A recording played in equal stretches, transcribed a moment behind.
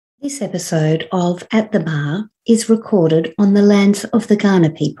This episode of At the Bar is recorded on the lands of the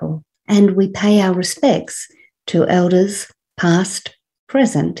Kaurna people, and we pay our respects to elders past,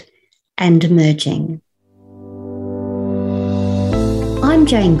 present, and emerging. I'm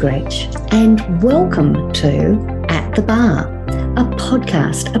Jane Gretsch, and welcome to At the Bar, a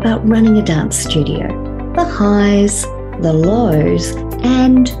podcast about running a dance studio, the highs, the lows,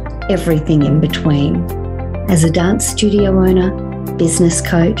 and everything in between. As a dance studio owner, business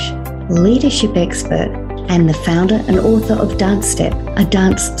coach, leadership expert, and the founder and author of Dance Step, a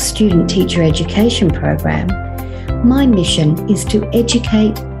dance student teacher education program, my mission is to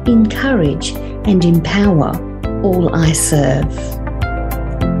educate, encourage, and empower all I serve.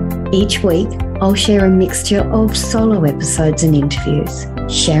 Each week, I'll share a mixture of solo episodes and interviews,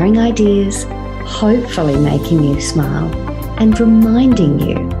 sharing ideas, hopefully making you smile, and reminding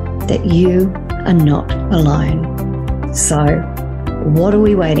you that you are not alone. So, what are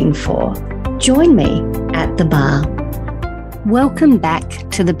we waiting for? Join me at the bar. Welcome back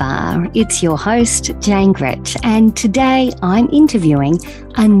to the bar. It's your host, Jane Gretsch, and today I'm interviewing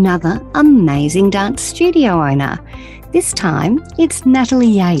another amazing dance studio owner. This time, it's Natalie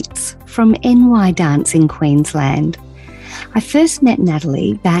Yates from NY Dance in Queensland. I first met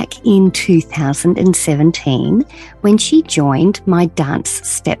Natalie back in 2017 when she joined my Dance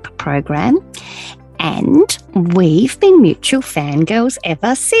Step program, and we've been mutual fangirls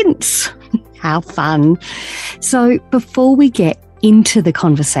ever since. How fun. So before we get into the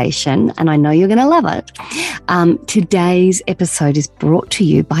conversation, and I know you're going to love it, today's episode is brought to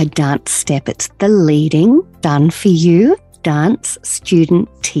you by Dance Step. It's the leading done-for-you dance student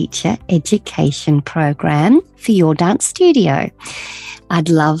teacher education program for your dance studio. I'd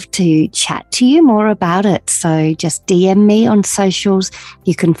love to chat to you more about it. So just DM me on socials.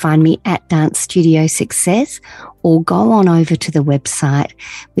 You can find me at Dance Studio Success, or go on over to the website,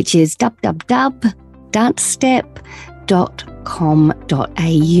 which is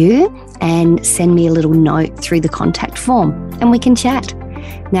www.dancestep.com.au, and send me a little note through the contact form and we can chat.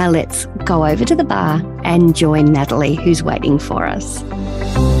 Now let's go over to the bar and join Natalie, who's waiting for us.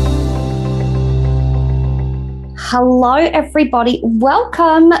 Hello, everybody.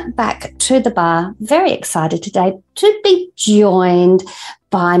 Welcome back to the bar. Very excited today to be joined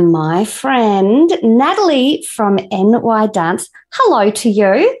by my friend, Natalie from NY Dance. Hello to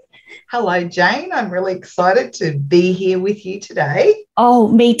you. Hello, Jane. I'm really excited to be here with you today. Oh,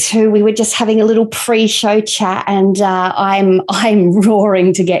 me too. We were just having a little pre-show chat, and I'm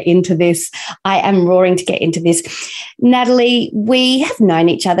roaring to get into this. I am roaring to get into this. Natalie, we have known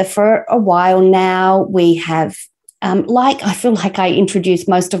each other for a while now. We have I feel like I introduce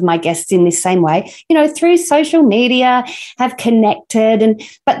most of my guests in this same way, through social media, have connected,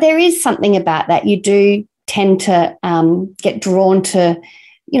 but there is something about that. You do tend to get drawn to,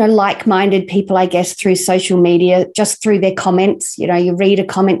 like-minded people, I guess, through social media, just through their comments. You read a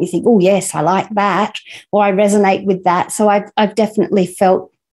comment, you think, oh, yes, I like that, or I resonate with that. So I've definitely felt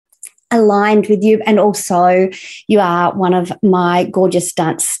aligned with you, and also you are one of my gorgeous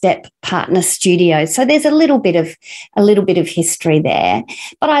Dance Step partner studios. So there's a little bit of history there.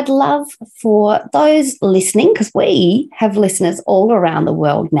 But I'd love for those listening, because we have listeners all around the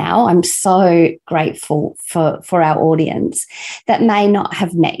world now. I'm so grateful for our audience that may not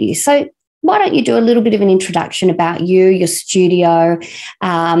have met you. So why don't you do a little bit of an introduction about you, your studio,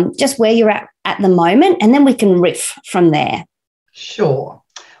 just where you're at the moment, and then we can riff from there. Sure.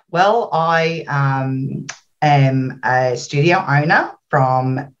 Well, I am a studio owner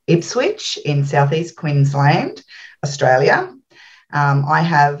from Ipswich in southeast Queensland, Australia. I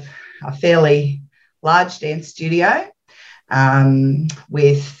have a fairly large dance studio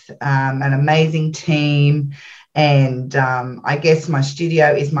with an amazing team, and I guess my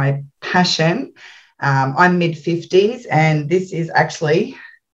studio is my passion. I'm mid-50s, and this is actually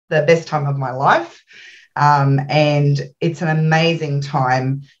the best time of my life. And it's an amazing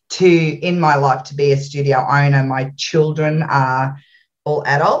time in my life to be a studio owner. My children are all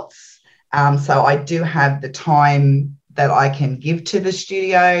adults, so I do have the time that I can give to the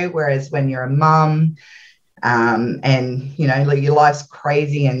studio, whereas when you're a mum and your life's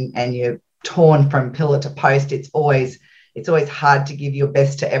crazy and you're torn from pillar to post, it's always hard to give your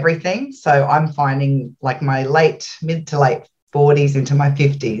best to everything. So I'm finding, like, my mid to late 40s into my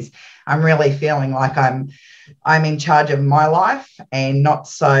 50s, I'm really feeling like I'm in charge of my life and not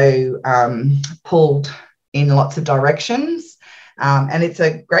so pulled in lots of directions. And it's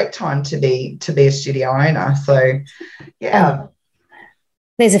a great time to be a studio owner. So, yeah.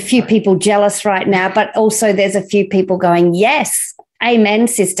 There's a few people jealous right now, but also there's a few people going, yes, amen,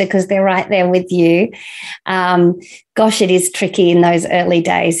 sister, because they're right there with you. Gosh, it is tricky in those early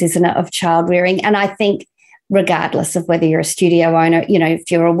days, isn't it, of child rearing? And I think regardless of whether you're a studio owner, you know,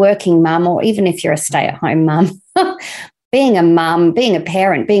 if you're a working mum or even if you're a stay-at-home mum, being a mum, being a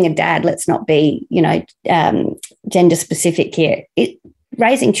parent, being a dad, let's not be, you know, gender specific here.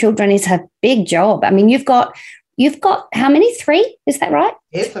 Raising children is a big job. I mean, you've got how many? 3? Is that right?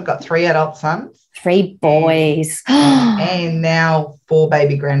 Yes, I've got 3 adult sons. 3 boys. And now 4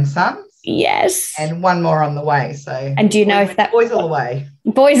 baby grandsons. Yes. And 1 more on the way. So, and do you know if that boys all the way?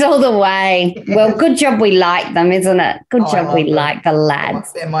 Boys all the way. Well, good job we like them, isn't it? Good job we like the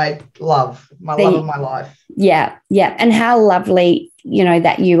lads. They're my love of my life. Yeah, yeah. And how lovely, you know,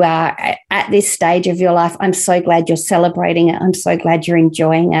 that you are at this stage of your life. I'm so glad you're celebrating it. I'm so glad you're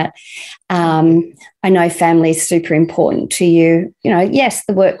enjoying it. I know family is super important to you. You know, yes,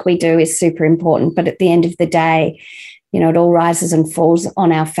 the work we do is super important, but at the end of the day, you know, it all rises and falls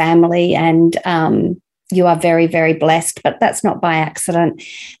on our family, and you are very, very blessed. But that's not by accident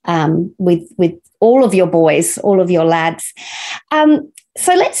with all of your boys, all of your lads.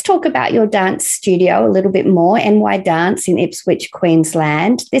 So let's talk about your dance studio a little bit more, NY Dance in Ipswich,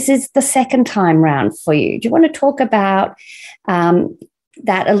 Queensland. This is the second time round for you. Do you want to talk about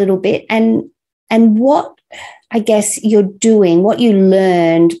that a little bit and what, I guess, you're doing, what you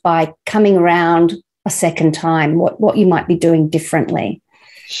learned by coming around a second time, what you might be doing differently?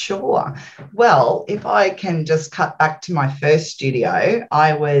 Sure. Well, if I can just cut back to my first studio,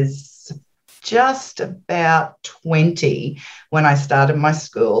 I was just about 20 when I started my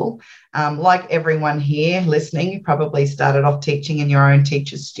school. Like everyone here listening, you probably started off teaching in your own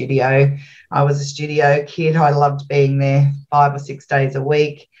teacher's studio. I was a studio kid. I loved being there 5 or 6 days a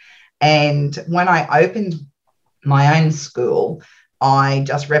week. And when I opened my own school, I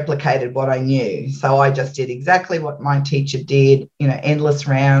just replicated what I knew. So I just did exactly what my teacher did, you know, endless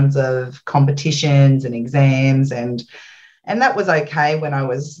rounds of competitions and exams. And that was okay when I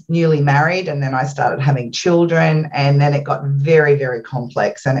was newly married, and then I started having children, and then it got very, very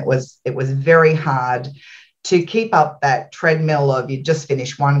complex, and it was very hard to keep up that treadmill of you just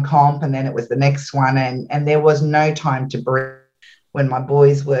finish one comp and then it was the next one, and there was no time to breathe. When my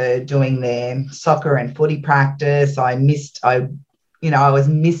boys were doing their soccer and footy practice, I was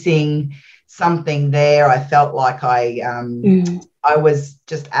missing something there. I felt like I was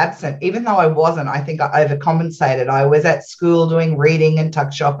just absent, even though I wasn't. I think I overcompensated. I was at school doing reading and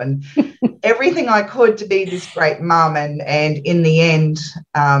tuck shop and everything I could to be this great mum. And in the end,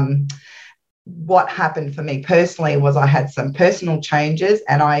 what happened for me personally was I had some personal changes,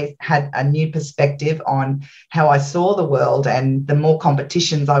 and I had a new perspective on how I saw the world. And the more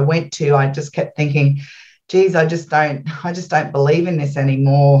competitions I went to, I just kept thinking, geez, I just don't believe in this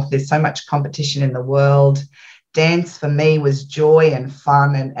anymore. There's so much competition in the world. Dance for me was joy and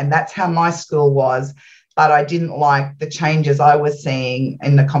fun, and that's how my school was. But I didn't like the changes I was seeing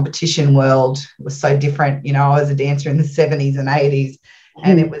in the competition world. It was so different. You know, I was a dancer in the 70s and 80s,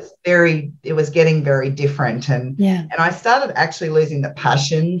 and it was getting very different. And I started actually losing the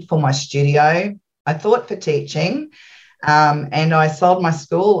passion for my studio. I thought for teaching. And I sold my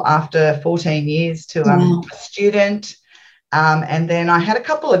school after 14 years to a student. And then I had a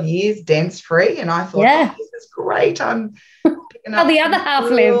couple of years dance free, and I thought, oh, this is great. I'm picking up the other half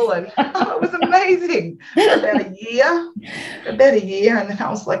live. And it was amazing for about a year. And then I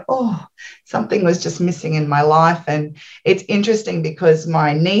was like, oh, something was just missing in my life. And it's interesting because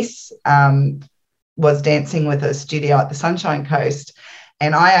my niece was dancing with a studio at the Sunshine Coast.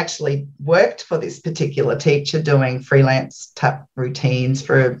 And I actually worked for this particular teacher doing freelance tap routines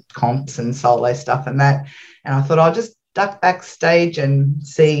for comps and solo stuff and that. And I thought I'll just duck backstage and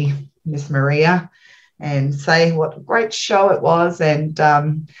see Miss Maria and say what a great show it was. And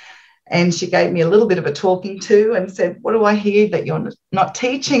she gave me a little bit of a talking to and said, what do I hear that you're not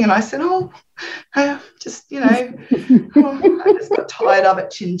teaching? And I said, I just got tired of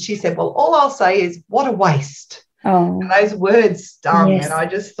it. And she said, well, all I'll say is, what a waste. Oh. And those words stung. Yes. And I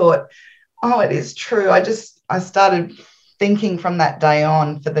just thought, oh, it is true. I started thinking from that day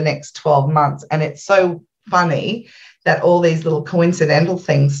on for the next 12 months. And it's so funny that all these little coincidental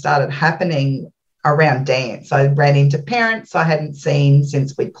things started happening around dance. I ran into parents I hadn't seen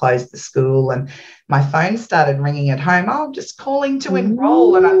since we closed the school, and my phone started ringing at home. Oh, I'm just calling to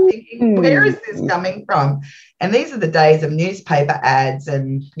enroll. And I'm thinking, where is this coming from? And these are the days of newspaper ads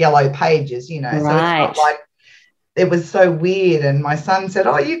and yellow pages, you know. Right. So it's not like, it was so weird. And my son said,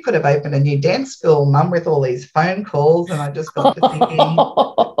 oh, you could have opened a new dance school, Mum, with all these phone calls. And I just got to thinking,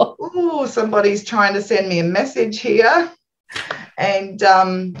 oh, somebody's trying to send me a message here.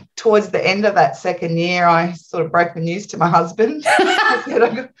 And towards the end of that second year, I sort of broke the news to my husband. I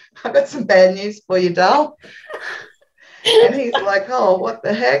said, I got some bad news for you, Dal. And he's like, oh, what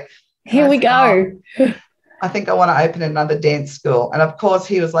the heck? Here we go. Oh, I think I want to open another dance school. And, of course,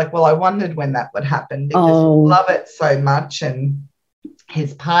 he was like, well, I wondered when that would happen because we love it so much. And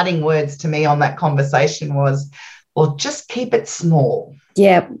his parting words to me on that conversation was, well, just keep it small.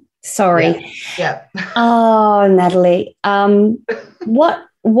 Yeah. Sorry. Yeah. Oh, Natalie,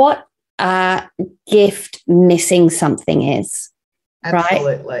 what gift missing something is,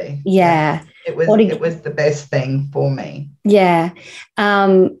 absolutely. Right? Yeah. It was the best thing for me. Yeah.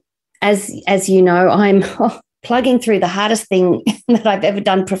 As you know, I'm plugging through the hardest thing that I've ever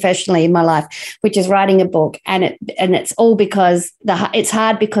done professionally in my life, which is writing a book. And it's all because it's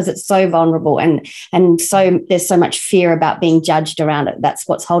hard because it's so vulnerable and so there's so much fear about being judged around it. That's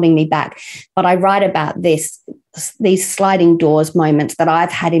what's holding me back. But I write about these sliding doors moments that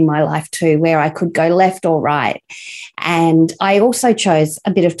I've had in my life too, where I could go left or right. And I also chose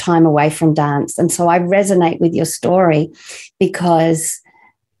a bit of time away from dance. And so I resonate with your story because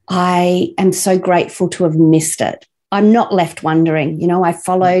I am so grateful to have missed it. I'm not left wondering. You know, I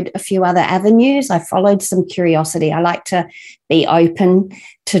followed a few other avenues. I followed some curiosity. I like to be open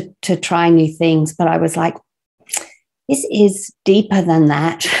to try new things, but I was like, this is deeper than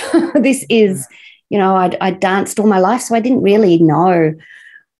that. This is, you know, I danced all my life, so I didn't really know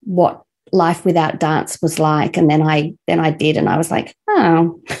what life without dance was like. And then I did, and I was like,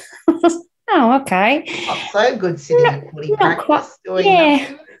 oh, oh, okay. Not so good sitting at footy practice doing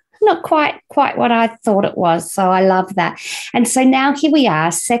nothing. Not quite what I thought it was. So I love that. And so now here we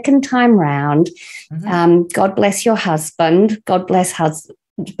are, second time round. Mm-hmm. God bless your husband. God bless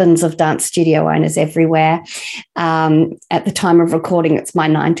husbands of dance studio owners everywhere. At the time of recording, it's my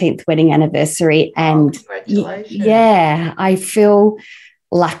 19th wedding anniversary. And congratulations. Yeah, I feel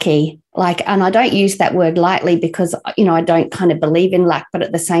lucky. And I don't use that word lightly because, you know, I don't kind of believe in luck, but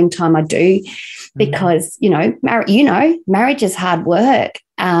at the same time I do because, you know, marriage is hard work.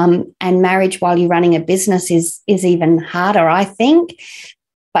 And marriage while you're running a business is even harder, I think.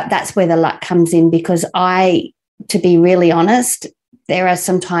 But that's where the luck comes in because to be really honest, there are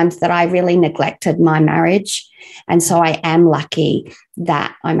some times that I really neglected my marriage. And so I am lucky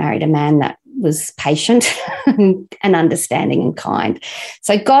that I married a man that was patient and understanding and kind.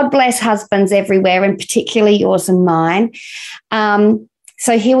 So God bless husbands everywhere, and particularly yours and mine.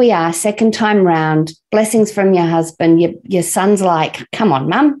 So here we are, second time round, blessings from your husband. Your son's like, come on,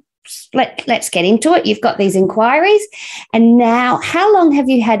 Mum, let's get into it. You've got these inquiries. And now, how long have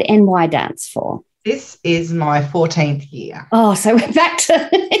you had NY Dance for? This is my 14th year. Oh, so we're back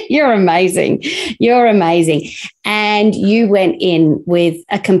to, you're amazing. You're amazing. And you went in with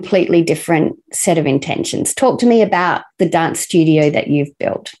a completely different set of intentions. Talk to me about the dance studio that you've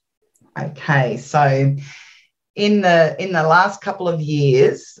built. Okay, so in the last couple of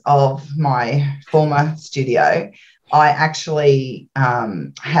years of my former studio, I actually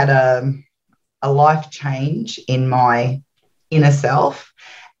had a life change in my inner self,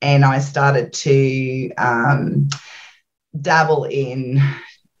 and I started to dabble in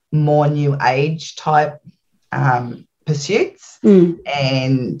more new age type pursuits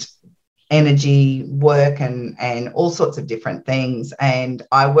and energy work and all sorts of different things. And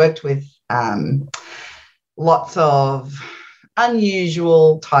I worked with lots of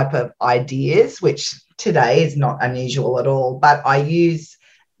unusual type of ideas, which today is not unusual at all, but I use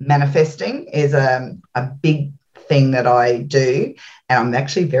manifesting is a big thing that I do, and I'm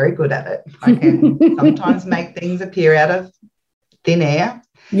actually very good at it. I can sometimes make things appear out of thin air.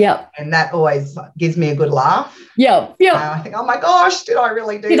 Yep. And that always gives me a good laugh. Yep. I think, oh my gosh, did I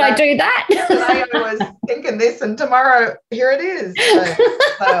really do that? Did I do that? Today I was thinking this, and tomorrow here it is.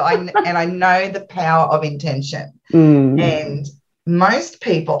 So I know the power of intention. And most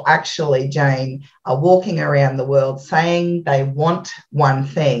people actually, Jane, are walking around the world saying they want one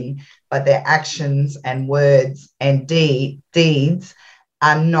thing, but their actions and words and deeds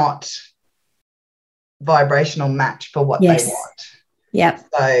are not vibrational match for what they want. Yep.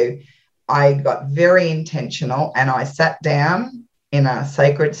 So I got very intentional, and I sat down in a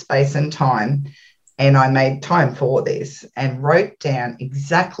sacred space and time, and I made time for this and wrote down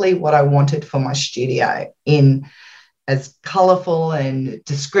exactly what I wanted for my studio in as colourful and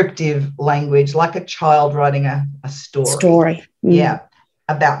descriptive language, like a child writing a story. Yeah,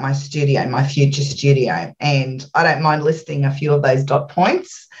 about my studio, my future studio. And I don't mind listing a few of those dot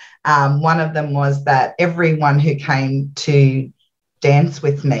points. One of them was that everyone who came to dance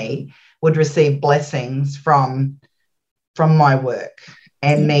with me would receive blessings from my work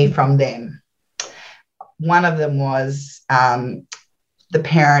and me from them. one of them was the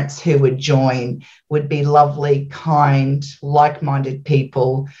parents who would join would be lovely, kind, like-minded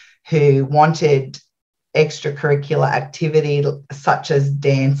people who wanted extracurricular activity such as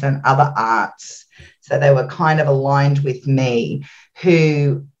dance and other arts. So they were kind of aligned with me,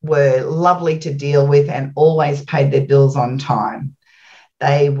 who were lovely to deal with and always paid their bills on time.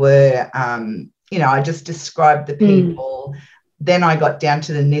 They were, I just described the people. Then I got down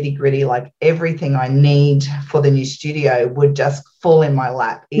to the nitty-gritty, like everything I need for the new studio would just fall in my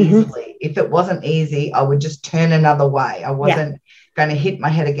lap easily. If it wasn't easy, I would just turn another way. I wasn't going to hit my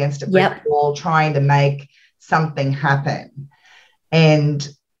head against a brick wall trying to make something happen. And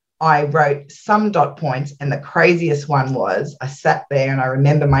I wrote some dot points, and the craziest one was I sat there and I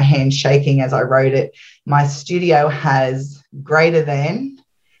remember my hand shaking as I wrote it. My studio has greater than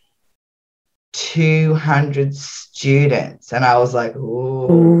 200 students. And I was like,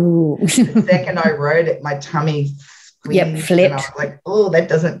 ooh. The second I wrote it, my tummy squeezed. Flipped. And I was like, oh, that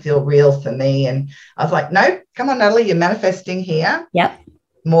doesn't feel real for me. And I was like, no, come on, Natalie, you're manifesting here. Yep.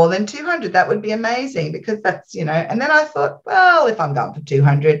 More than 200, that would be amazing, because that's, and then I thought, well, if I'm going for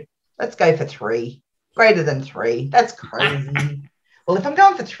 200, let's go for 3. Greater than 3. That's crazy. Well, if I'm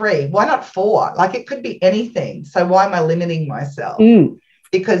going for 3, why not 4? Like, it could be anything. So why am I limiting myself?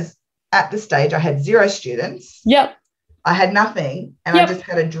 Because at the stage I had 0 students. Yep. I had nothing, and I just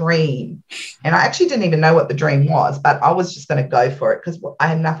had a dream. And I actually didn't even know what the dream was, but I was just going to go for it because I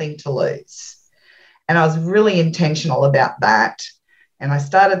had nothing to lose. And I was really intentional about that. And I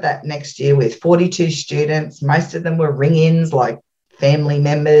started that next year with 42 students. Most of them were ring-ins, like family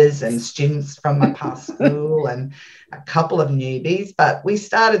members and students from my past school, and a couple of newbies. But we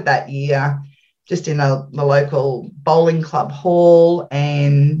started that year just in the local bowling club hall,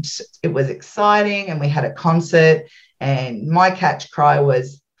 and it was exciting, and we had a concert, and my catch cry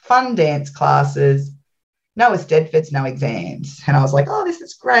was fun dance classes, no Eisteddfods, no exams. And I was like, oh, this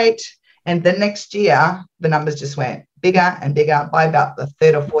is great. And the next year, the numbers just went bigger and bigger. By about the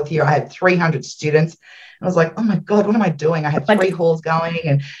 3rd or 4th year, I had 300 students. And I was like, oh my God, what am I doing? I had 3 halls going,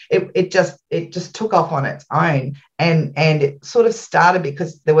 and it just took off on its own. And it sort of started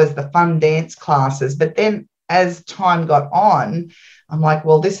because there was the fun dance classes. But then as time got on, I'm like,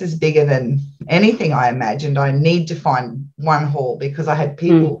 well, this is bigger than anything I imagined. I need to find one hall, because I had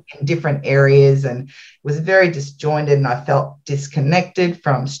people in different areas, and it was very disjointed, and I felt disconnected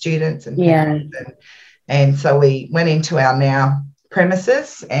from students and parents. And so we went into our now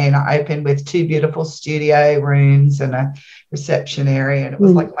premises, and I opened with 2 beautiful studio rooms and a reception area, and it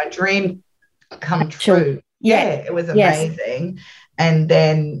was like my dream come true. It was amazing. And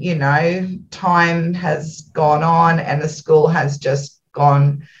then time has gone on, and the school has just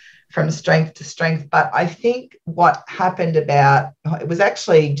gone from strength to strength. But I think what happened it was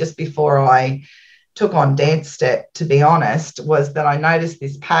actually just before I took on Dance Step, to be honest, was that I noticed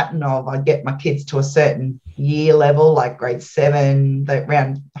this pattern of I'd get my kids to a certain year level, like grade 7,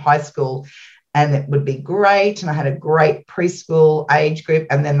 around high school, and it would be great. And I had a great preschool age group,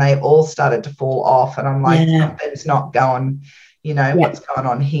 and then they all started to fall off. And I'm like, something's not going, what's going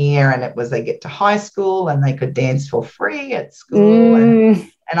on here? And it was they get to high school and they could dance for free at school.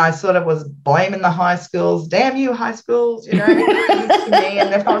 And I sort of was blaming the high schools, damn you high schools, to me.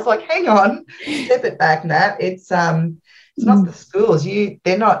 And then I was like, hang on, step it back, Nat. It's not the schools.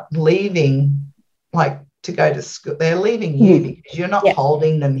 They're not leaving like to go to school. They're leaving you because you're not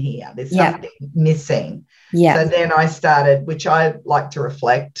holding them here. There's something missing. So then I started, which I like to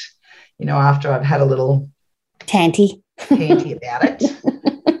reflect, after I've had a little tanty about it.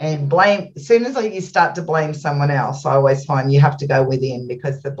 And blame, as soon as you start to blame someone else, I always find you have to go within,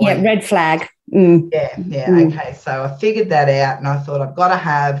 because the blame. Red flag. Okay. So I figured that out, and I thought I've got to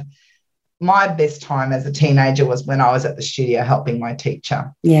have my best time as a teenager was when I was at the studio helping my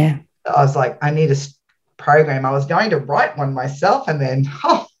teacher. Yeah. So I was like, I need a program. I was going to write one myself, and then,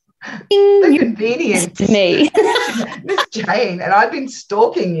 the convenience. To me. Miss Jane, and I've been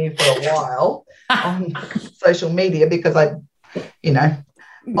stalking you for a while on social media, because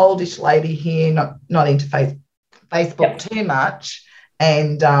oldish lady here, not into Facebook too much.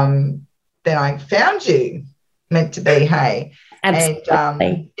 And then I found you, meant to be, hey.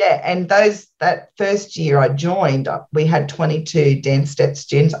 Absolutely. And that first year I joined, we had 22 Dance Step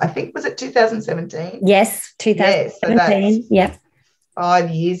students. I think, was it 2017? Yes, 2017. So that's 5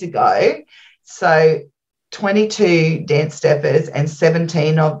 years ago. So 22 dance steppers, and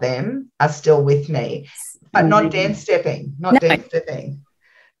 17 of them are still with me, but not dance stepping.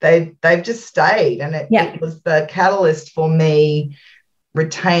 They've just stayed, and it was the catalyst for me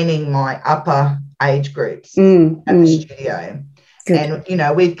retaining my upper age groups at the studio. Good. And, you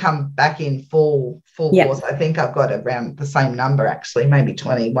know, we've come back in full force. I think I've got around the same number, actually, maybe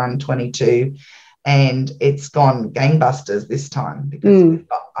 21, 22. And it's gone gangbusters this time because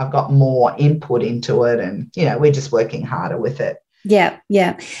I've got more input into it, and, you know, we're just working harder with it. Yeah,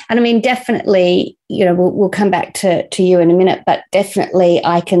 yeah. And I mean, definitely, you know, we'll come back to you in a minute, but definitely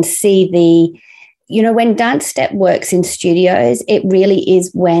I can see when Dance Step works in studios, it really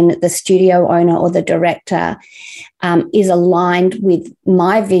is when the studio owner or the director is aligned with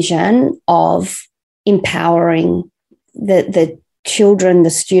my vision of empowering the children,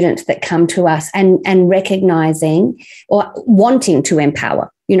 the students that come to us, and recognizing or wanting to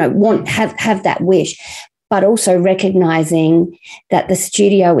empower, you know, have that wish, but also recognizing that the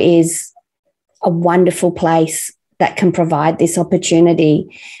studio is a wonderful place that can provide this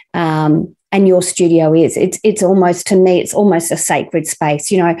opportunity. And your studio is, it's almost, to me, it's almost a sacred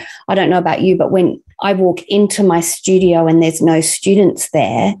space. You know, I don't know about you, but when I walk into my studio and there's no students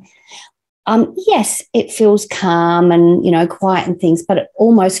there, yes, it feels calm and, you know, quiet and things, but it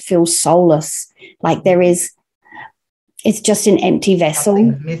almost feels soulless. Like it's just an empty vessel.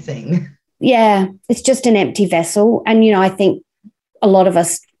 Something's missing. Yeah, it's just an empty vessel. And, you know, I think a lot of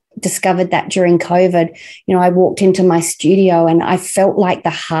us discovered that during COVID. You know, I walked into my studio and I felt like the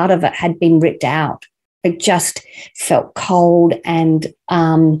heart of it had been ripped out. It just felt cold. And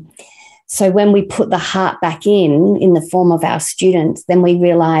so when we put the heart back in the form of our students, then we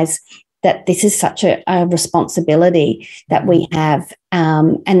realize that this is such a responsibility that we have,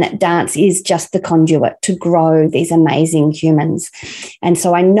 and that dance is just the conduit to grow these amazing humans. And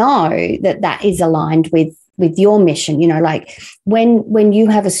so I know that is aligned with your mission. You know, like when you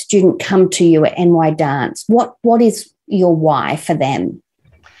have a student come to you at NY Dance, what is your why for them?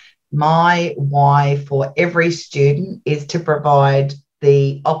 My why for every student is to provide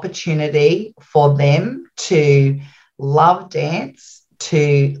the opportunity for them to love dance,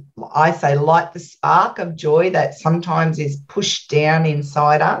 to, I say, light the spark of joy that sometimes is pushed down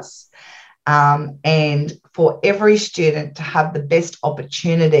inside us, and for every student to have the best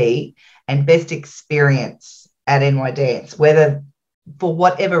opportunity and best experience at NY Dance, whether for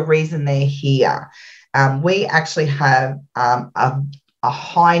whatever reason they're here. We actually have a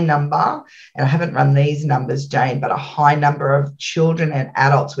high number, and I haven't run these numbers, Jane, but a high number of children and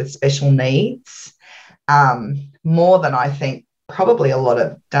adults with special needs, more than I think probably a lot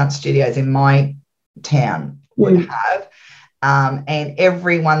of dance studios in my town would have. And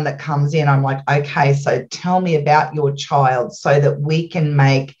everyone that comes in, I'm like, okay, so tell me about your child so that we can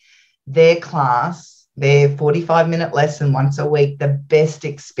make their class, their 45-minute lesson once a week, the best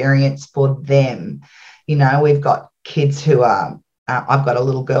experience for them. You know, we've got kids who are, I've got a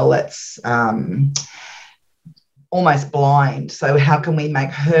little girl that's almost blind. So how can we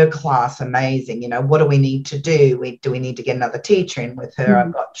make her class amazing? You know, what do we need to do? Do we need to get another teacher in with her?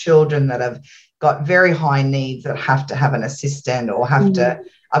 I've got children that have got very high needs that have to have an assistant, or have to,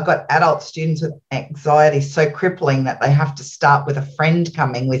 I've got adult students with anxiety so crippling that they have to start with a friend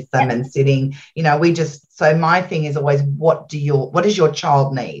coming with them and sitting, you know, so my thing is always, what does your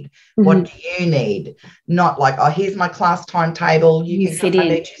child need? What do you need? Not like, oh, here's my class timetable. You can come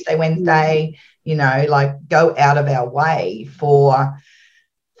Monday, Tuesday, Wednesday, you know, like go out of our way for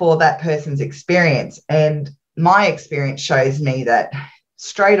that person's experience. And my experience shows me that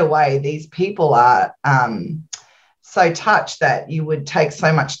straight away, these people are so touched that you would take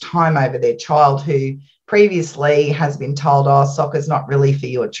so much time over their child who previously has been told, oh, soccer's not really for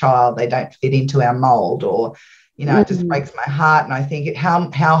your child, they don't fit into our mold, or, you know, it just breaks my heart. And I think how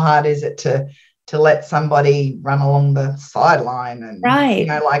hard is it to let somebody run along the sideline, and you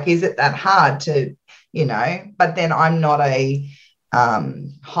know, like, is it that hard to, you know? But then I'm not a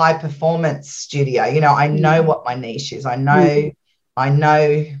high performance studio, you know. I know what my niche is. I know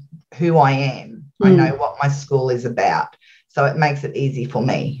who I am. I know what my school is about. So it makes it easy for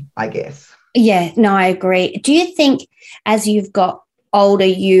me, I guess. Yeah, no, I agree. Do you think as you've got older,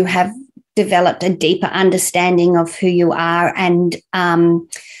 you have developed a deeper understanding of who you are, and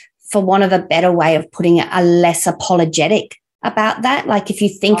for want of a better way of putting it, are less apologetic about that? Like if you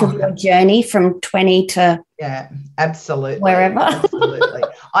think of your journey from 20 to absolutely wherever. Absolutely.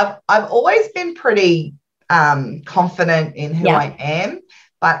 I've always been pretty confident in who I am,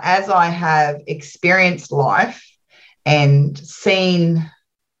 but as I have experienced life and seen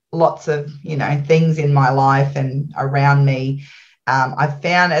lots of, you know, things in my life and around me, I've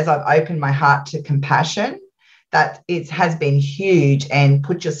found as I've opened my heart to compassion that it has been huge, and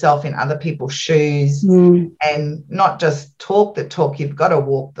put yourself in other people's shoes and not just talk the talk, you've got to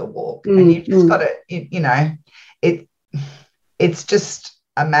walk the walk, and you've just got to, you know, it's just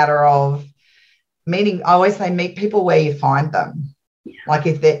a matter of I always say meet people where you find them. Yeah. Like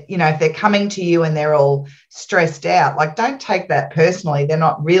if they're coming to you and they're all stressed out, like don't take that personally. They're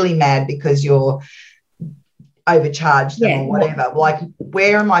not really mad because you're overcharged them or whatever. Like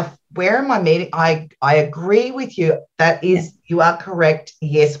where am I meeting? I agree with you. That is, you are correct.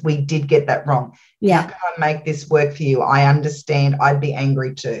 Yes, we did get that wrong. Yeah. How can I make this work for you? I understand. I'd be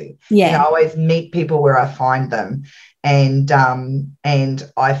angry too. Yeah. I always meet people where I find them. And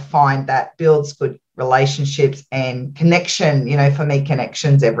I find that builds good relationships and connection. For me,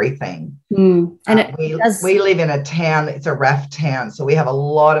 connection's everything. And we live in a town, it's a RAF town, so we have a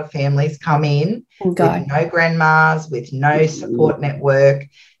lot of families come in with no grandmas, with no support network,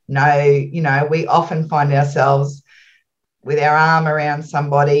 we often find ourselves with our arm around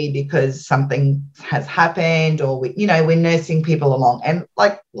somebody because something has happened, or we're nursing people along, and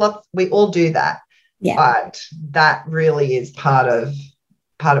we all do that. Yeah. But that really is part of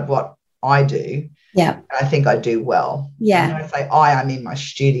what I do. Yeah. I think I do well. Yeah. And when I say I'm in my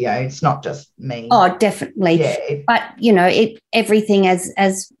studio, it's not just me. Oh, definitely. Yeah. But, everything,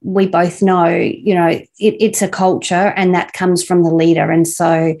 as we both know, it's a culture, and that comes from the leader. And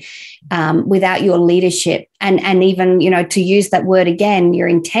so without your leadership and even, to use that word again, your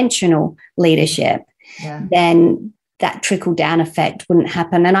intentional leadership, then that trickle-down effect wouldn't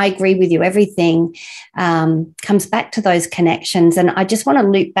happen. And I agree with you. Everything comes back to those connections. And I just want to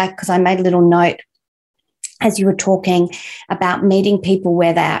loop back because I made a little note as you were talking about meeting people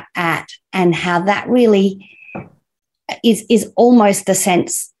where they're at, and how that really is almost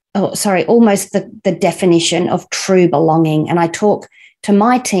almost the definition of true belonging. And I talk to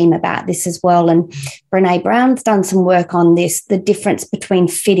my team about this as well. And Brene Brown's done some work on this, the difference between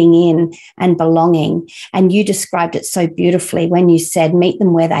fitting in and belonging. And you described it so beautifully when you said, meet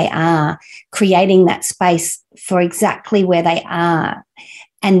them where they are, creating that space for exactly where they are.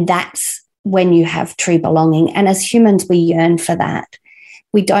 And that's when you have true belonging. And as humans, we yearn for that.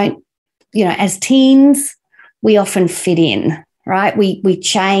 We don't, as teens, we often fit in, right? We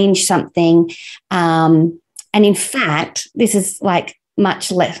change something. And in fact, this is like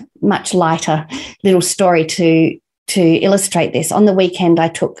much lighter little story to illustrate this. On the weekend, I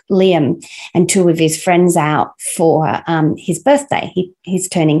took Liam and two of his friends out for his birthday. He's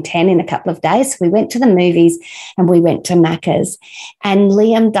turning 10 in a couple of days. So we went to the movies and we went to Macca's. And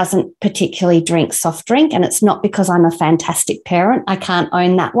Liam doesn't particularly drink soft drink, and it's not because I'm a fantastic parent. I can't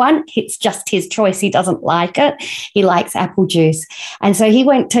own that one. It's just his choice. He doesn't like it. He likes apple juice. And so he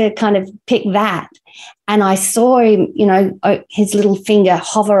went to kind of pick that. And I saw him, his little finger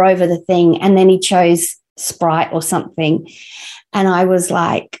hover over the thing, and then he chose Sprite or something. And I was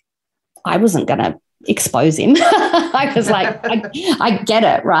like, I wasn't going to expose him. I was like, I get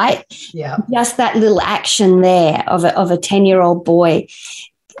it, right? Yeah. Just that little action there of a 10-year-old boy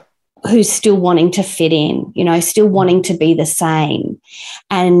who's still wanting to fit in, still wanting to be the same.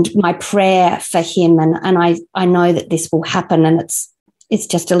 And my prayer for him, and I know that this will happen, and it's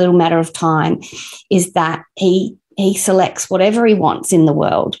just a little matter of time, is that he selects whatever he wants in the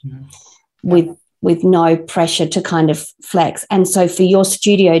world with no pressure to kind of flex. And so for your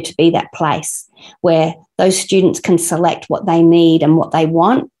studio to be that place where those students can select what they need and what they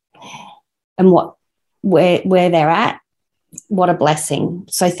want and where they're at, what a blessing.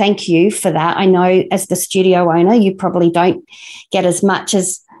 So thank you for that. I know as the studio owner, you probably don't get as much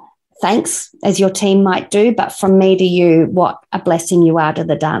as thanks as your team might do, but from me to you, what a blessing you are to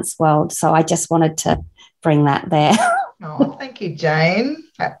the dance world. So I just wanted to bring that there. Oh, thank you, Jane.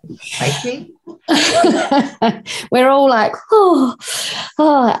 Thank you. We're all like,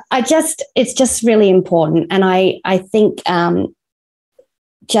 it's just really important. And I think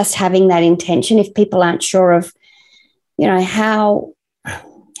just having that intention, if people aren't sure of, how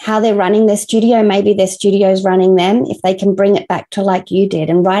they're running their studio, maybe their studio's running them, if they can bring it back to like you did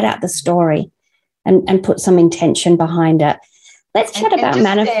and write out the story and put some intention behind it. Let's chat about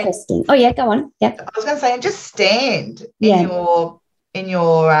manifesting. Oh, yeah, go on. Yeah. I was going to say, and just stand in your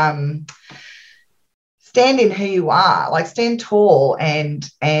stand in who you are, like stand tall and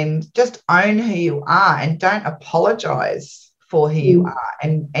just own who you are, and don't apologize for who you are.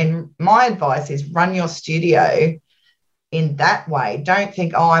 And my advice is run your studio in that way. Don't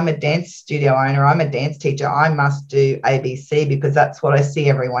think, I'm a dance studio owner, I'm a dance teacher, I must do ABC because that's what I see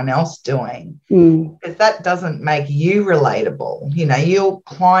everyone else doing. Because that doesn't make you relatable. Your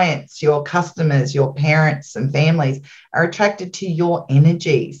clients, your customers, your parents and families are attracted to your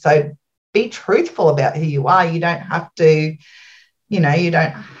energy. So be truthful about who you are. You don't have to, you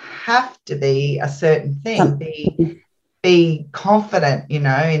don't have to be a certain thing. Be confident,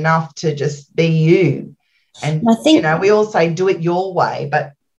 enough to just be you. And I think, we all say do it your way,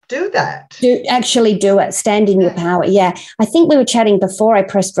 but do that. Actually do it. Stand in your power. Yeah. I think we were chatting before I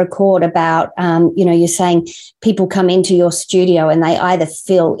pressed record about, you're saying people come into your studio and they either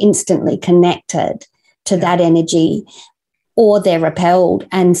feel instantly connected to that energy or they're repelled.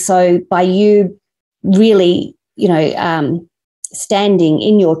 And so by you really, standing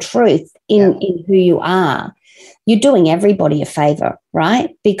in your truth, in who you are, you're doing everybody a favor,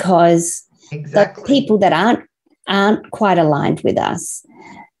 right? Because the people that aren't quite aligned with us,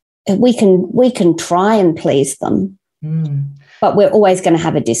 we can try and please them, but we're always going to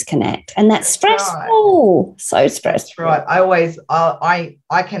have a disconnect, and that's stressful. Right. So stressful. That's right.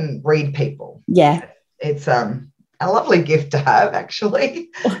 I can read people. Yeah, it's a lovely gift to have, actually.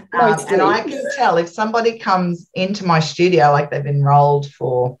 And I can tell if somebody comes into my studio, like they've enrolled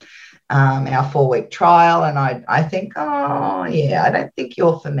for our 4-week trial, and I think, oh, yeah, I don't think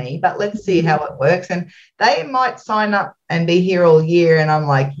you're for me, but let's see how it works. And they might sign up and be here all year, and I'm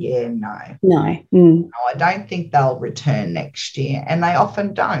like, yeah, no, I don't think they'll return next year. And they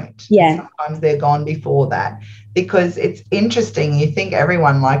often don't. Yeah. Sometimes they're gone before that, because it's interesting. You think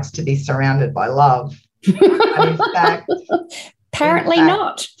everyone likes to be surrounded by love. And in fact, apparently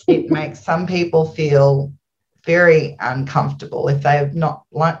not. It makes some people feel very uncomfortable if they have not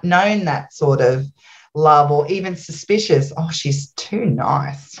known that sort of love, or even suspicious. Oh, she's too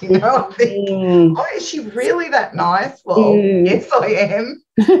nice. I think, oh, is she really that nice? Well, yes, I am.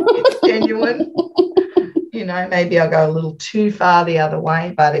 It's genuine. Maybe I go a little too far the other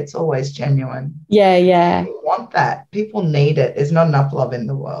way, but it's always genuine. Yeah. People want that. People need it. There's not enough love in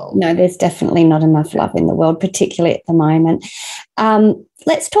the world. No, there's definitely not enough love in the world, particularly at the moment.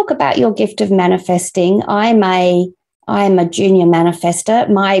 Let's talk about your gift of manifesting. I am a junior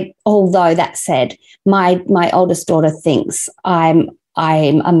manifester. Although that said, my oldest daughter thinks I'm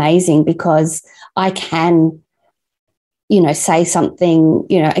amazing because I can, say something,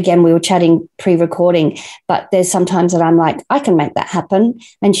 again, we were chatting pre-recording, but there's sometimes that I'm like, I can make that happen.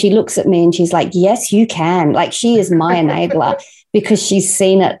 And she looks at me and she's like, yes, you can. Like, she is my enabler because she's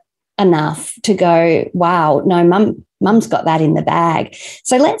seen it enough to go, wow, no, mum's got that in the bag.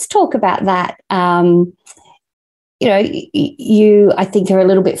 So let's talk about that. You, I think, are a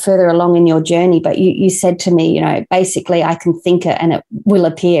little bit further along in your journey, but you said to me, basically I can think it and it will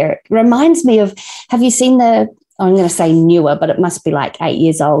appear. It reminds me of, have you seen I'm going to say newer, but it must be like 8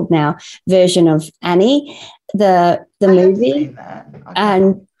 years old now, version of Annie, the movie?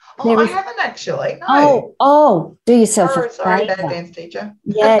 And I haven't actually. No. Oh, do yourself a sorry, favor. bad dance teacher.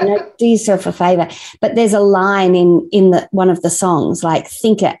 Yeah, no, do yourself a favor. But there's a line in one of the songs, like,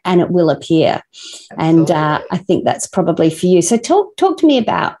 think it and it will appear. Absolutely. And I think that's probably for you. So talk to me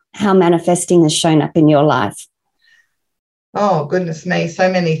about how manifesting has shown up in your life. Oh, goodness me,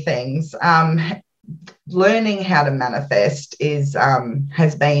 so many things. Learning how to manifest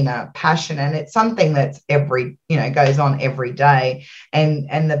has been a passion, and it's something that's goes on every day.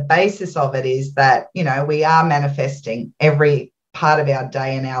 And the basis of it is that, we are manifesting every part of our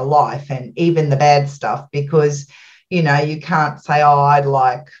day in our life, and even the bad stuff, because, you can't say, oh, I'd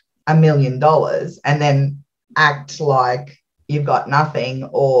like $1 million and then act like you've got nothing,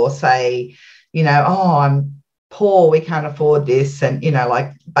 or say, oh, I'm poor, we can't afford this, and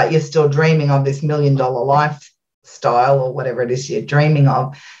but you're still dreaming of this $1 million lifestyle, or whatever it is you're dreaming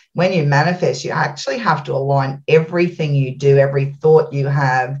of. When you manifest, you actually have to align everything you do, every thought you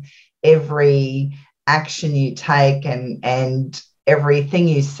have, every action you take, and everything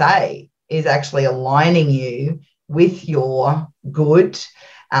you say is actually aligning you with your good.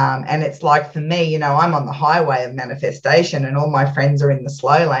 And it's like, for me, I'm on the highway of manifestation and all my friends are in the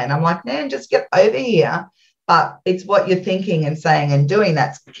slow lane. I'm like, man, just get over here. But it's what you're thinking and saying and doing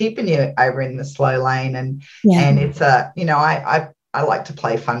that's keeping you over in the slow lane. And it's I like to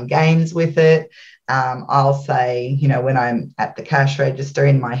play fun games with it. I'll say, when I'm at the cash register,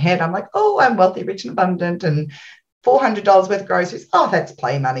 in my head, I'm like, oh, I'm wealthy, rich and abundant, and $400 worth of groceries. Oh, that's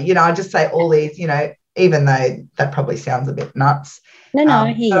play money. I just say all these, even though that probably sounds a bit nuts. No,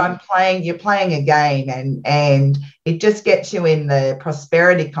 but you're playing a game, and it just gets you in the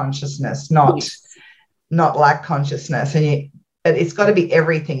prosperity consciousness, not lack consciousness. But it's got to be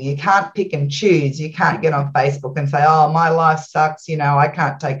everything. You can't pick and choose. You can't get on Facebook and say, oh, my life sucks, I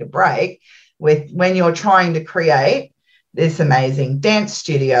can't take a break. When you're trying to create this amazing dance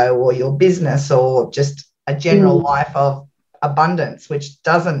studio, or your business, or just a general life of abundance, which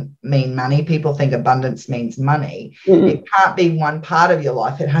doesn't mean money. People think abundance means money. It can't be one part of your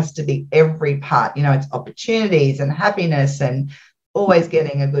life. It has to be every part. It's opportunities and happiness, and always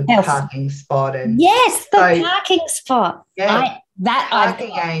getting a good parking spot. And yes, the parking spot. Yeah,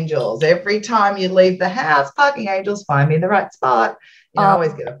 parking angels. Every time you leave the house, parking angels find me the right spot. You know, I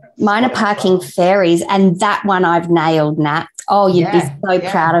always get a mine are parking fairies, and that one I've nailed, Nat. Oh, you'd be so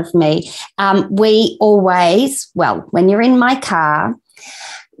proud of me. We always, well, when you're in my car,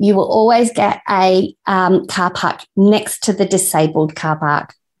 you will always get a car park next to the disabled car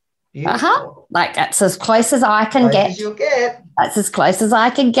park. Like that's as close as I can get. You'll get. That's as close as I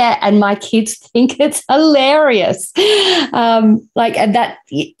can get, and my kids think it's hilarious. Like, and that,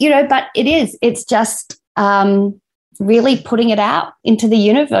 you know, but it is. It's just really putting it out into the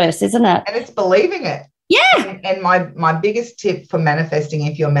universe, isn't it? And it's believing it. Yeah. And my biggest tip for manifesting,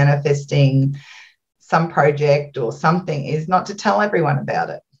 if you're manifesting some project or something, is not to tell everyone about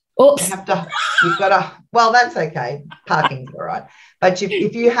it. Oops. You've got to, well, that's okay. Parking's all right. But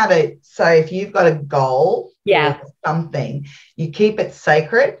if you've got a goal or something, you keep it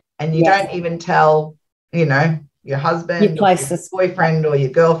sacred, and you don't even tell, you know, your husband, your boyfriend or your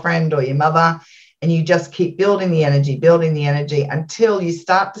girlfriend or your mother, and you just keep building the energy until you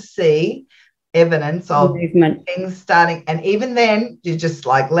start to see evidence of movement, things starting. And even then, you're just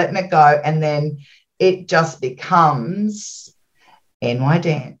like letting it go, and then it just becomes NY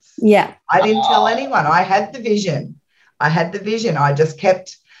Dance. Yeah. I didn't tell anyone. I had the vision. I just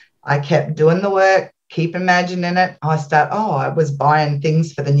kept doing the work, keep imagining it. I was buying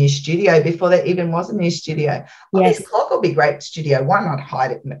things for the new studio before there even was a new studio. This clock will be great for Studio One. I'd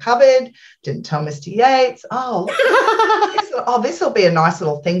hide it in the cupboard. Didn't tell Mr. Yates. This will be a nice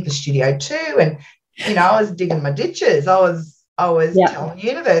little thing for Studio Two. And, you know, I was digging my ditches. I was telling the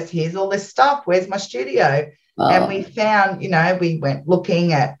universe, here's all this stuff. Where's my studio? And we found, you know, we went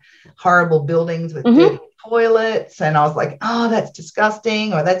looking at horrible buildings with dirty toilets, and I was like, oh, that's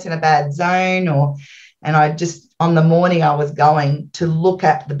disgusting, or that's in a bad zone, and I just, on the morning I was going to look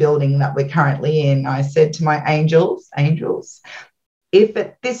at the building that we're currently in, I said to my angels,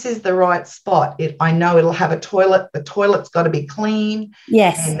 if this is the right spot, I know it'll have a toilet, the toilet's got to be clean,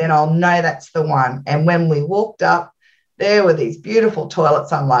 and then I'll know that's the one. And when we walked up, there were these beautiful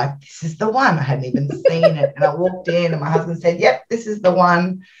toilets. I'm like, this is the one. I hadn't even seen it. And I walked in, and my husband said, yep, this is the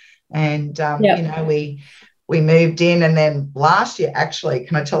one. And, you know, we moved in. And then last year, actually,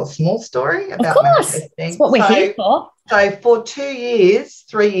 can I tell a small story about manifesting? That's what we're here for. So for 3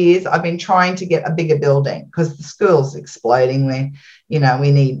 years, I've been trying to get a bigger building because the school's exploding. I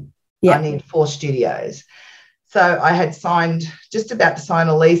need 4 studios. So I had just about to sign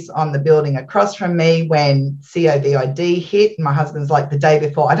a lease on the building across from me when COVID hit. And my husband's like, the day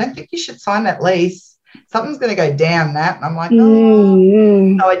before, I don't think you should sign that lease. Something's going to go down, Nat. And I'm like,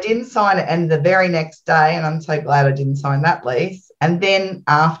 no. So I didn't sign it. And the very next day, and I'm so glad I didn't sign that lease. And then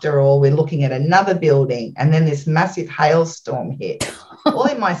after all, we're looking at another building. And then this massive hailstorm hit, all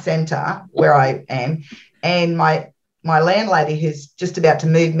in my centre where I am. And my landlady, who's just about to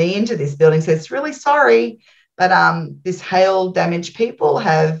move me into this building, says, really sorry, but this hail damaged people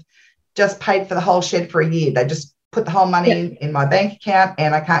have just paid for the whole shed for a year. They just put the whole money in my bank account,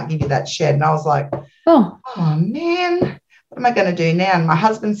 and I can't give you that shed. And I was like, oh man, what am I going to do now? And my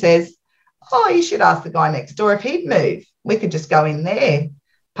husband says, you should ask the guy next door if he'd move. We could just go in there,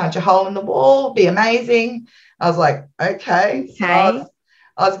 punch a hole in the wall, be amazing. I was like, okay. So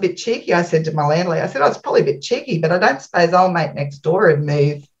I was a bit cheeky. I said to my landlady, I was probably a bit cheeky, but I don't suppose old mate next door would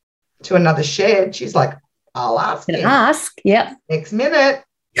move to another shed. She's like, I'll ask him. Next minute,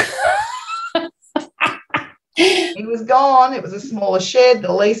 he was gone. It was a smaller shed.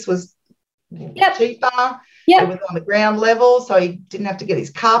 The lease was cheaper. It was on the ground level, so he didn't have to get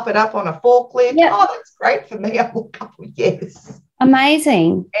his carpet up on a forklift. Oh, that's great for me. I've a couple of years.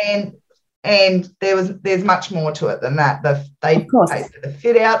 Amazing. And there's much more to it than that. They paid for the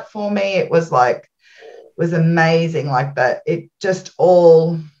fit out for me. It was amazing like that. It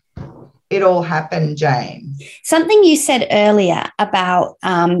all happened, Jane. Something you said earlier about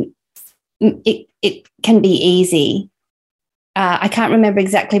it can be easy. I can't remember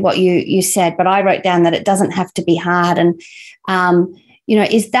exactly what you said, but I wrote down that it doesn't have to be hard. And,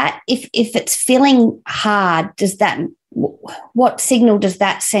 is that if it's feeling hard, what signal does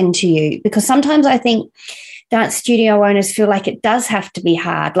that send to you? Because sometimes I think dance studio owners feel like it does have to be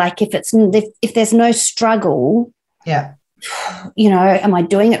hard. Like if there's no struggle. Yeah. Am I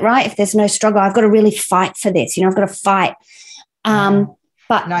doing it right? If there's no struggle, I've got to really fight for this. I've got to fight.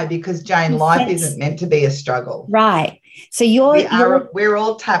 But no, because Jane, life isn't meant to be a struggle. Right. So we're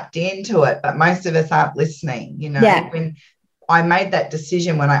all tapped into it, but most of us aren't listening. When I made that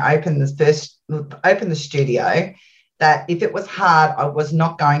decision when I opened the studio, that if it was hard, I was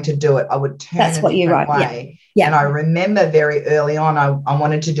not going to do it. I would turn a different way. Yeah. And I remember very early on, I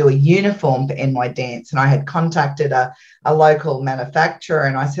wanted to do a uniform for NY Dance, and I had contacted a local manufacturer,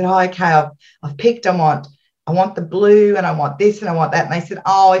 and I said, okay, I've picked, I want I want the blue and I want this and I want that. And they said,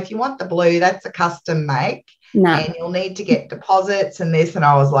 oh, if you want the blue, that's a custom make. No. And you'll need to get deposits and this. And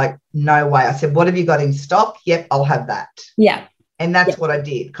I was like, no way. I said, what have you got in stock? Yep, I'll have that. Yeah. And that's what I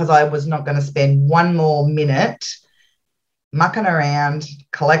did, because I was not going to spend one more minute mucking around,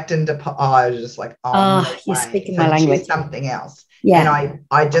 collecting I was just like, no you're way. speaking my language. Choose something else. Yeah. And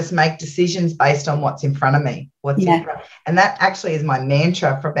I just make decisions based on what's in front of me. And that actually is my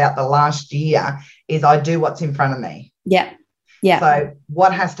mantra for about the last year, is I do what's in front of me. Yeah. Yeah. So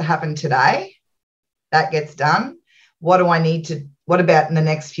what has to happen today, that gets done. What about in the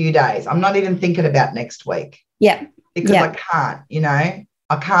next few days? I'm not even thinking about next week. Yeah. Because I can't,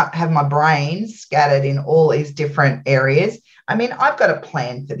 I can't have my brain scattered in all these different areas. I mean, I've got a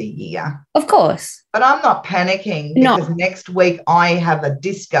plan for the year. Of course. But I'm not panicking because next week I have a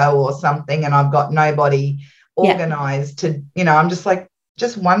disco or something and I've got nobody organised to, I'm just like,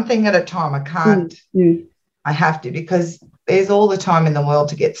 just one thing at a time. I can't, I have to, because there's all the time in the world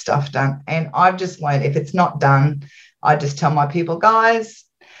to get stuff done. And I've just learned, if it's not done, I just tell my people, guys,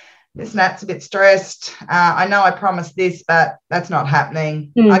 this Nat's a bit stressed. I know I promised this, but that's not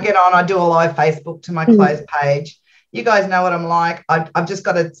happening. I get on, I do a live Facebook to my closed page. You guys know what I'm like. I've just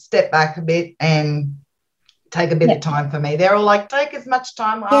got to step back a bit and take a bit of time for me. They're all like, take as much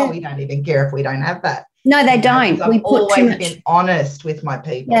time. Oh, we don't even care if we don't have that. No, they don't. I've always been honest with my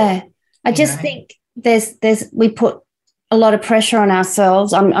people. Yeah. I just think we put a lot of pressure on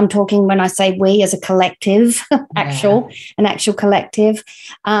ourselves. I'm talking when I say we as a collective, an actual collective.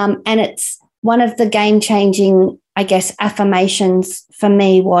 And it's one of the game-changing, I guess, affirmations for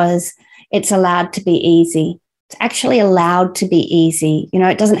me was it's allowed to be easy. It's actually allowed to be easy.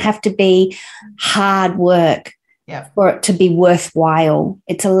 It doesn't have to be hard work for it to be worthwhile.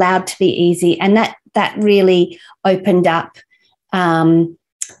 It's allowed to be easy. And that really opened up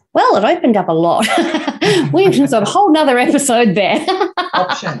it opened up a lot. We've just got a whole nother episode there.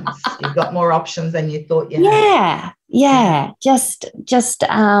 Options. You've got more options than you thought you had. Yeah. Just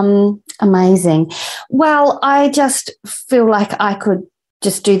amazing. Well, I just feel like I could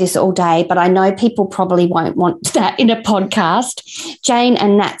just do this all day, but I know people probably won't want that in a podcast. Jane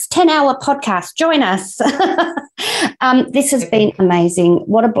and Nat's 10-hour podcast. Join us. This has been amazing.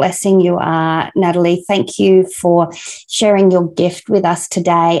 What a blessing you are, Natalie. Thank you for sharing your gift with us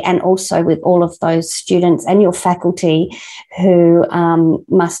today, and also with all of those students and your faculty who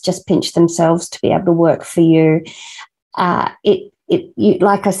must just pinch themselves to be able to work for you. You,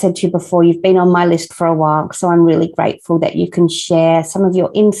 like I said to you before, you've been on my list for a while, so I'm really grateful that you can share some of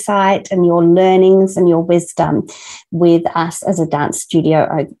your insight and your learnings and your wisdom with us as a dance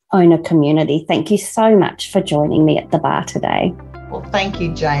studio owner community. Thank you so much for joining me at the bar today. Well, thank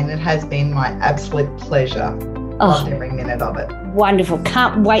you, Jane. It has been my absolute pleasure. Loved every minute of it. Wonderful.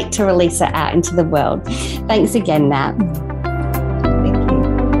 Can't wait to release it out into the world. Thanks again, Nat.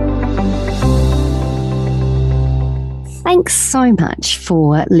 Thanks so much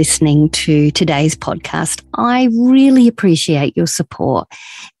for listening to today's podcast. I really appreciate your support,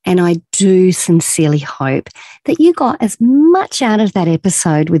 and I do sincerely hope that you got as much out of that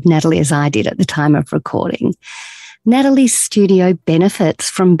episode with Natalie as I did at the time of recording. Natalie's studio benefits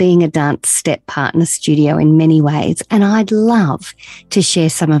from being a dance step partner studio in many ways, and I'd love to share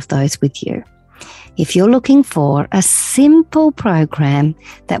some of those with you. If you're looking for a simple program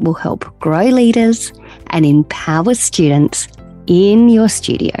that will help grow leaders and empower students in your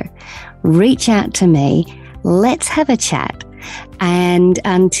studio, reach out to me. Let's have a chat. And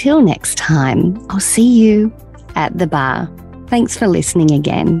until next time, I'll see you at the bar. Thanks for listening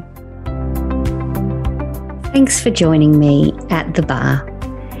again. Thanks for joining me at the bar.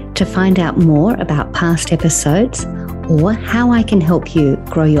 To find out more about past episodes or how I can help you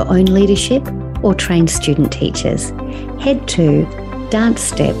grow your own leadership or train student teachers, head to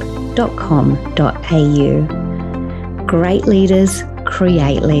dancestep.com.au. Great leaders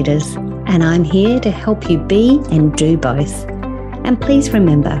create leaders, and I'm here to help you be and do both. And please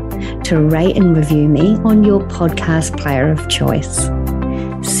remember to rate and review me on your podcast player of choice.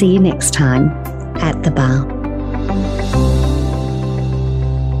 See you next time at the bar.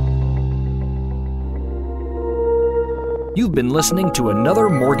 You've been listening to another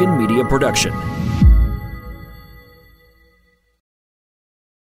Morgan Media production.